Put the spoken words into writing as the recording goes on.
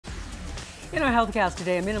In our HealthCast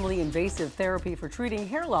today, a minimally invasive therapy for treating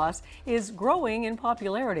hair loss is growing in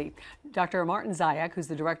popularity. Dr. Martin Zayak, who's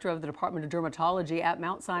the director of the Department of Dermatology at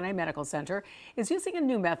Mount Sinai Medical Center, is using a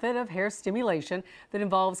new method of hair stimulation that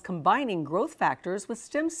involves combining growth factors with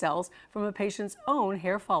stem cells from a patient's own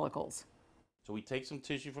hair follicles. So we take some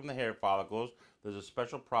tissue from the hair follicles. There's a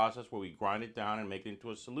special process where we grind it down and make it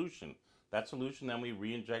into a solution. That solution then we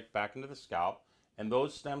re-inject back into the scalp, and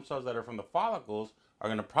those stem cells that are from the follicles are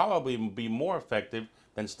going to probably be more effective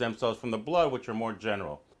than stem cells from the blood, which are more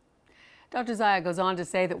general. Dr. Zaya goes on to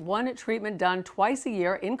say that one treatment done twice a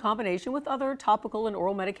year in combination with other topical and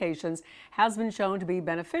oral medications has been shown to be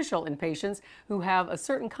beneficial in patients who have a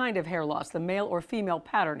certain kind of hair loss, the male or female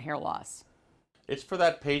pattern hair loss. It's for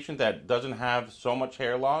that patient that doesn't have so much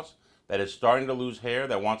hair loss, that is starting to lose hair,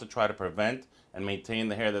 that wants to try to prevent and maintain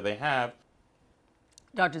the hair that they have.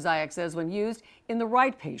 Dr. Zayak says when used in the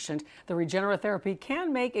right patient, the regenerative therapy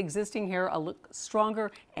can make existing hair look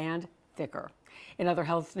stronger and thicker. In other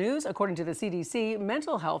health news, according to the CDC,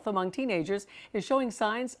 mental health among teenagers is showing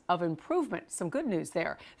signs of improvement. Some good news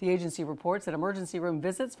there. The agency reports that emergency room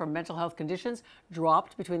visits for mental health conditions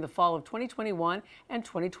dropped between the fall of 2021 and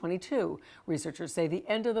 2022. Researchers say the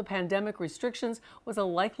end of the pandemic restrictions was a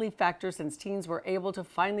likely factor since teens were able to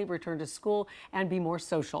finally return to school and be more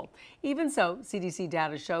social. Even so, CDC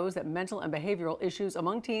data shows that mental and behavioral issues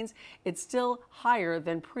among teens is still higher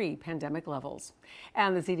than pre-pandemic levels.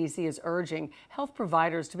 And the CDC is urging health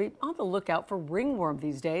providers to be on the lookout for ringworm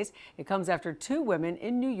these days. It comes after two women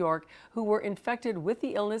in New York who were infected with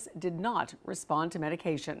the illness did not respond to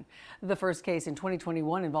medication. The first case in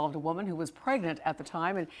 2021 involved a woman who was pregnant at the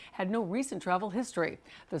time and had no recent travel history.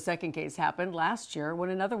 The second case happened last year when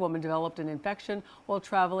another woman developed an infection while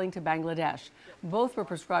traveling to Bangladesh. Both were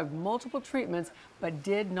prescribed multiple treatments but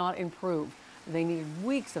did not improve. They needed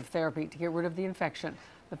weeks of therapy to get rid of the infection.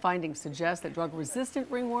 The findings suggest that drug-resistant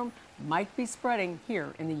ringworm might be spreading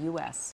here in the U.S.